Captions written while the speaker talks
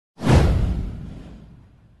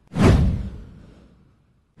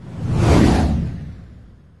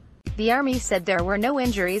The army said there were no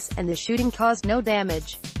injuries, and the shooting caused no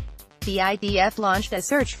damage. The IDF launched a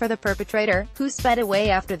search for the perpetrator, who sped away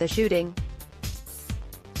after the shooting.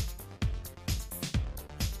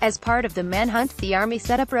 As part of the manhunt, the army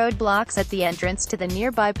set up roadblocks at the entrance to the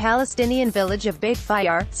nearby Palestinian village of Beit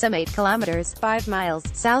Fajjar, some 8 kilometers, 5 miles,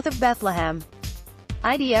 south of Bethlehem.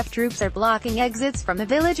 IDF troops are blocking exits from the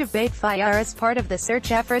village of Beit Fajjar as part of the search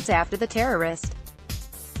efforts after the terrorist.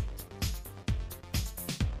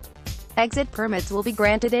 Exit permits will be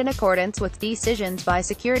granted in accordance with decisions by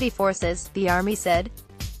security forces, the army said.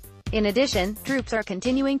 In addition, troops are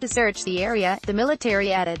continuing to search the area, the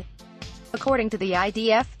military added. According to the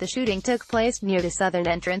IDF, the shooting took place near the southern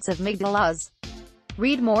entrance of Migdal Az.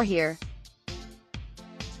 Read more here.